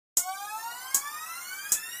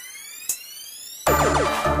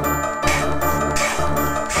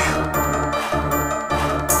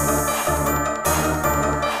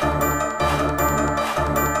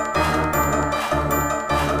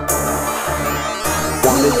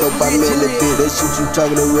that dope, I met that bitch. That shit you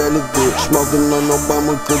talking to relevant. Smoking on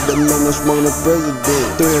Obama, cause that man I'm smoking the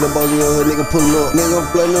president. 300 balls in your hood, nigga pull up. Nigga, I'm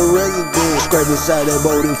flooding the resident. Scraping inside that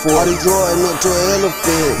boating for all these drawing up to an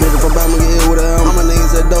elephant. Nigga from Bama get hit with a helmet. My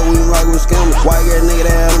niggas that dope, we ain't rockin' with scammers. White ass nigga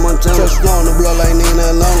that had him on Montana. Trust snow on the blood like nigga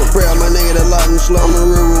that long. Pray out my nigga that locked and slow. I'm a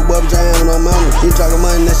real rude bub, giant on mountain. You talking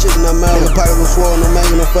money, that shit in the mouth. Nigga pockets was swollen, I'm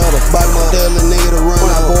making a fatter. Bottom up, tell the nigga to run.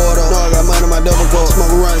 When I board up, know I got money in my double cup.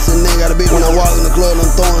 Smoking runs, and nigga got a bitch. When I walk in the club, I'm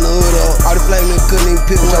throwing the hood up. All the flamin' couldn't even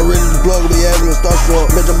pick. I really the plug be able to start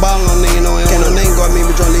short. Bitch, I'm ballin' on nigga, no can't no name guard me,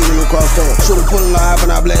 bitch, I'm leaving them crossed up. Should've pullin' like half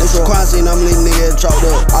and I blast. It's a crime scene, I'm leaving nigga chalked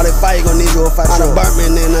up. All that fight, you gon' need you a fight. I done burnt me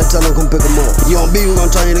and then I tell them come pick him up. You on beat, we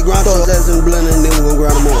gon' turn you to ground. Throw his ass in the blender and then we gon'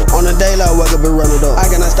 grind him up. On the daylight, I wake up and run it up. I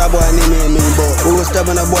cannot stop, boy, I need me a million bucks. We gon' step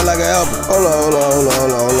in that boy like a helper. Hold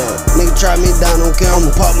up. Nigga try me down on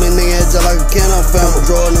camera. Pop me nigga head just like a can of film.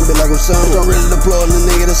 Drawing them bit like I'm son. I'm really deployed the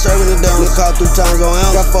nigga that's serving it down. Nigga caught 3 times on him.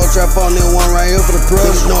 Got 4 trap on nigga, 1 right here for the pro.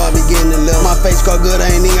 Bitch know I be getting it left. My face caught good, I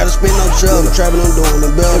ain't even gotta spin no trouble. Nigga trapping, I'm doing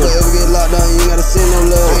the bell. If I ever get locked down, you ain't gotta send no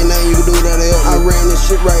love. Ain't nothing you can do that help. I ran this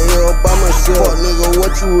shit right here up by myself. Fuck nigga,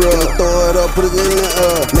 what you rub? Throw it up, put it in the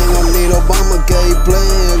air. Nigga gon' need Obama, he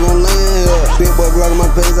playin', gon' land here. Big boy Glock in my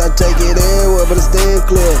pants, I take it everywhere, but it stand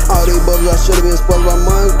clear. All these bubbles, I should've been spoiled by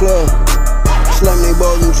Money Club. Slam these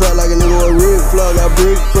balls in trap like a nigga with a rig plug, got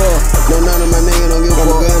brick plug. No, none of my nigga don't give a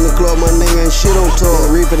fuck. Gun in the club, my nigga ain't shit on tour.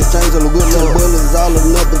 Reap for the change on the good luck. Bullets all up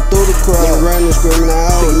and through the crowd. Nigga grinding, screaming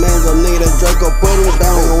out. Big man's up, nigga that Draco put him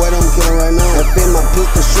down. Nigga, wait, I'm killing right now. I fit my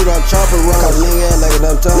pistol, shoot out chopper round. Cause nigga act like it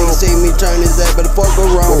uptown. Nigga see me turn his ass, better fuck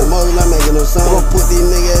around. With the muzzle, I'm making no sound. Gon' put these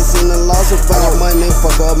niggas in the loss of foul. Money, nigga,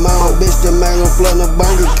 fuck up mount. My bitch, the man gon' flood the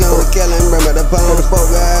bank account. The Kelly and bring back the pound. The fuck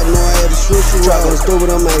guy, I know I had to switch around. Trapping stupid,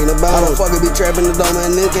 I'm making a bounce. How the fuck it be trapping the dome,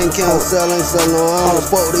 man, nigga can't count. Sell ain't sell no arm. How the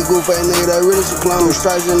fuck they goof ass nigga that really some clown. Two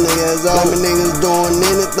strikes and niggas out. Like me niggas doing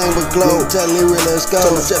anything but clothes. Nigga telling they real as go.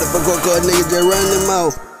 Tell them shut the fuck up, cause niggas just run their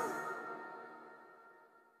mouth.